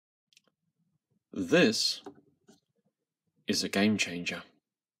This is a game changer.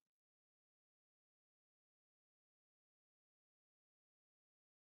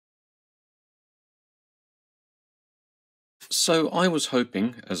 So I was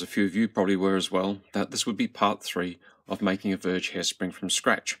hoping, as a few of you probably were as well, that this would be part 3 of making a Verge hairspring from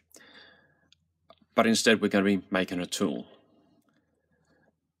scratch. But instead we're going to be making a tool.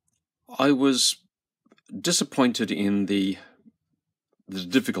 I was disappointed in the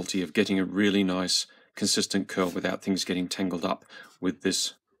difficulty of getting a really nice consistent curl without things getting tangled up with the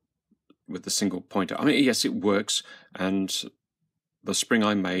single pointer. I mean, yes, it works, and the spring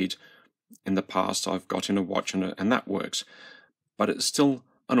I made in the past I've got in a watch and that works, but it's still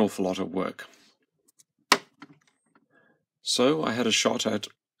an awful lot of work. So I had a shot at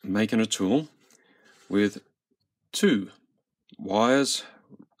making a tool with 2 wires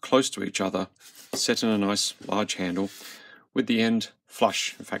close to each other, set in a nice large handle with the end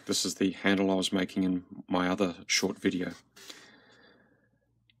flush. In fact, this is the handle I was making in my other short video.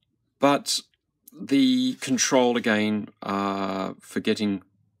 But the control again for getting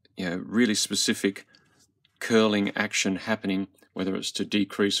really specific curling action happening, whether it's to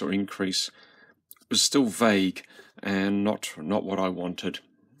decrease or increase, was still vague and not what I wanted.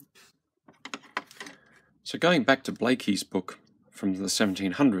 So going back to Blakey's book from the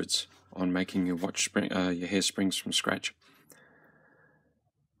 1700s on making your your hair springs from scratch,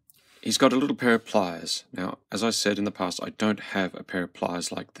 he's got a little pair of pliers. Now, as I said in the past, I don't have a pair of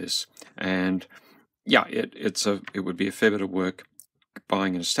pliers like this, and yeah, it would be a fair bit of work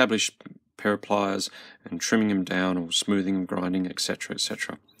buying an established pair of pliers and trimming them down or smoothing and grinding, etc.,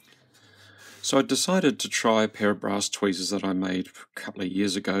 etc. So I decided to try a pair of brass tweezers that I made a couple of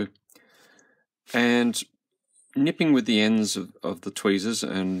years ago, and nipping with the ends of the tweezers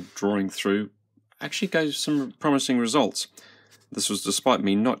and drawing through actually gave some promising results. This was despite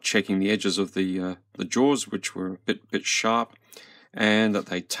me not checking the edges of the jaws, which were a bit sharp, and that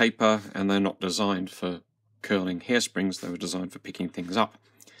they taper and they're not designed for curling hairsprings, they were designed for picking things up.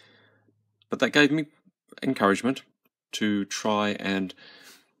 But that gave me encouragement to try and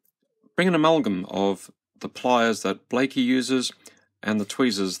bring an amalgam of the pliers that Blakey uses and the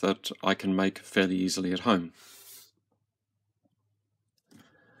tweezers that I can make fairly easily at home.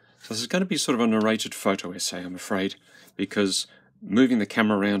 So this is going to be sort of a narrated photo essay, I'm afraid, because moving the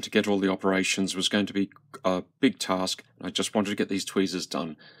camera around to get all the operations was going to be a big task. I just wanted to get these tweezers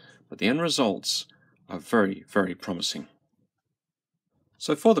done, but the end results are very, very promising.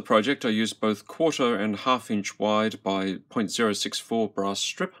 So for the project I used both 1/4 and 1/2 inch wide by 0.064 brass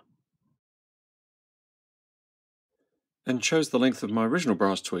strip, and chose the length of my original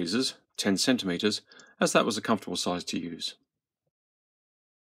brass tweezers, 10 centimeters, as that was a comfortable size to use.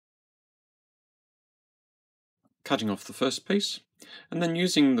 Cutting off the first piece, and then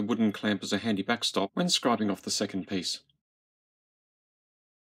using the wooden clamp as a handy backstop when scribing off the second piece.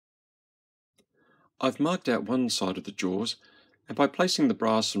 I've marked out one side of the jaws, and by placing the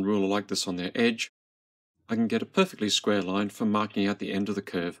brass and ruler like this on their edge, I can get a perfectly square line for marking out the end of the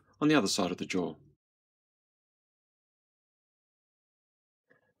curve on the other side of the jaw.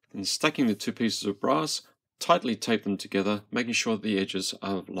 Then stacking the 2 pieces of brass, tightly tape them together, making sure that the edges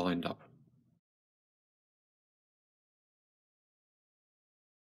are lined up.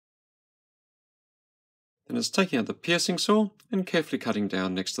 Then it's taking out the piercing saw and carefully cutting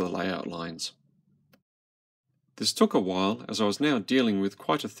down next to the layout lines. This took a while, as I was now dealing with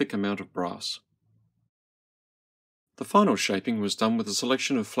quite a thick amount of brass. The final shaping was done with a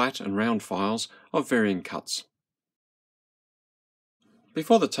selection of flat and round files of varying cuts.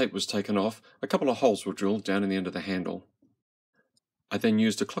 Before the tape was taken off, a couple of holes were drilled down in the end of the handle. I then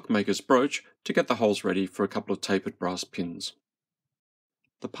used a clockmaker's broach to get the holes ready for a couple of tapered brass pins.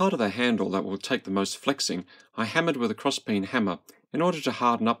 The part of the handle that will take the most flexing I hammered with a crosspeen hammer in order to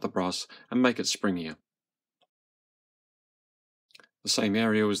harden up the brass and make it springier. The same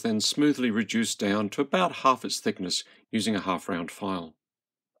area was then smoothly reduced down to about half its thickness using a half-round file.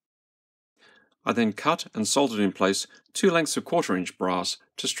 I then cut and soldered in place 2 lengths of 1/4 inch brass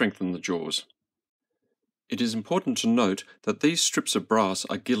to strengthen the jaws. It is important to note that these strips of brass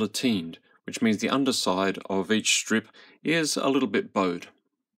are guillotined, which means the underside of each strip is a little bit bowed.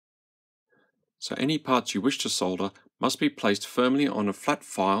 So any parts you wish to solder must be placed firmly on a flat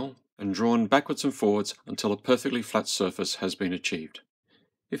file and drawn backwards and forwards until a perfectly flat surface has been achieved.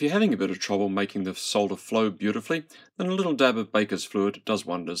 If you're having a bit of trouble making the solder flow beautifully, then a little dab of baker's fluid does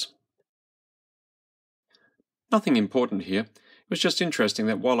wonders. Nothing important here. It was just interesting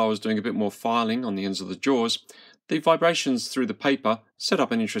that while I was doing a bit more filing on the ends of the jaws, the vibrations through the paper set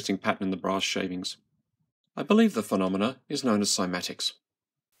up an interesting pattern in the brass shavings. I believe the phenomena is known as cymatics.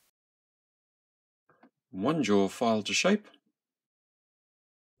 one jaw filed to shape,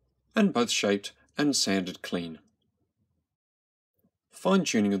 and both shaped and sanded clean.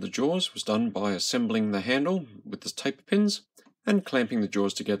 Fine-tuning of the jaws was done by assembling the handle with the taper pins and clamping the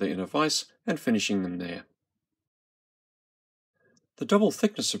jaws together in a vise and finishing them there. The double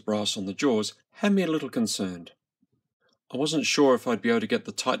thickness of brass on the jaws had me a little concerned. I wasn't sure if I'd be able to get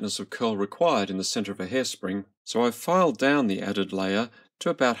the tightness of curl required in the centre of a hairspring, so I filed down the added layer to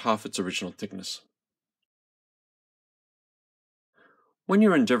about half its original thickness. When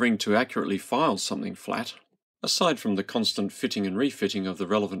you're endeavouring to accurately file something flat, aside from the constant fitting and refitting of the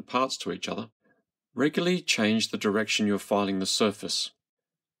relevant parts to each other, regularly change the direction you're filing the surface.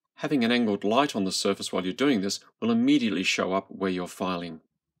 Having an angled light on the surface while you're doing this will immediately show up where you're filing.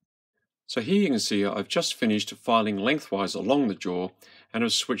 So here you can see I've just finished filing lengthwise along the jaw and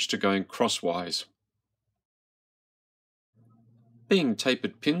have switched to going crosswise. Being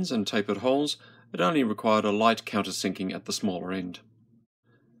tapered pins and tapered holes, it only required a light countersinking at the smaller end.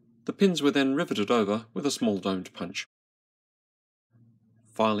 The pins were then riveted over with a small domed punch.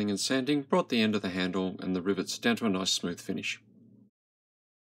 Filing and sanding brought the end of the handle and the rivets down to a nice smooth finish.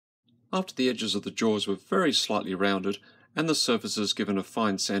 After the edges of the jaws were very slightly rounded and the surfaces given a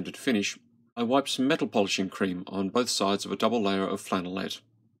fine sanded finish, I wiped some metal polishing cream on both sides of a double layer of flannelette.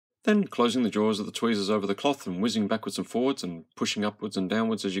 Then, closing the jaws of the tweezers over the cloth and whizzing backwards and forwards and pushing upwards and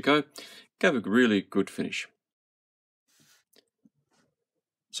downwards as you go, gave a really good finish.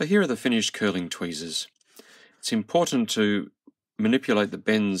 So here are the finished curling tweezers. It's important to manipulate the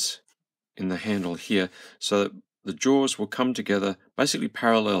bends in the handle here so that the jaws will come together basically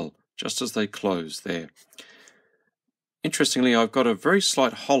parallel just as they close there. Interestingly, I've got a very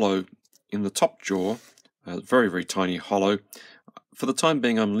slight hollow in the top jaw, a very, very tiny hollow. For the time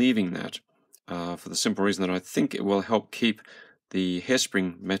being, I'm leaving that for the simple reason that I think it will help keep the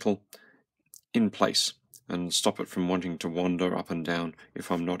hairspring metal in place and stop it from wanting to wander up and down if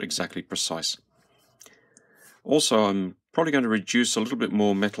I'm not exactly precise. Also, I'm probably going to reduce a little bit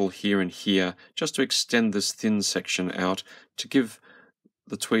more metal here and here just to extend this thin section out to give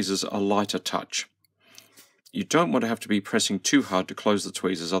the tweezers a lighter touch. You don't want to have to be pressing too hard to close the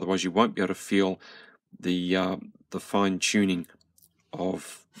tweezers, otherwise you won't be able to feel the fine tuning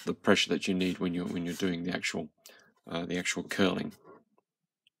of the pressure that you need when you're doing the actual curling.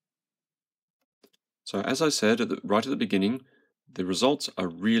 So as I said right at the beginning, the results are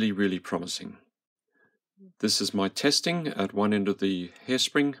really, really promising. This is my testing at one end of the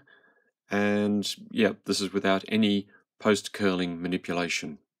hairspring, and yeah, this is without any post-curling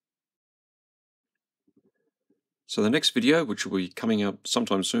manipulation. So the next video, which will be coming out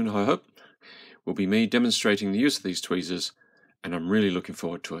sometime soon, I hope, will be me demonstrating the use of these tweezers, and I'm really looking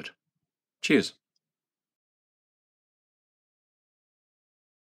forward to it. Cheers!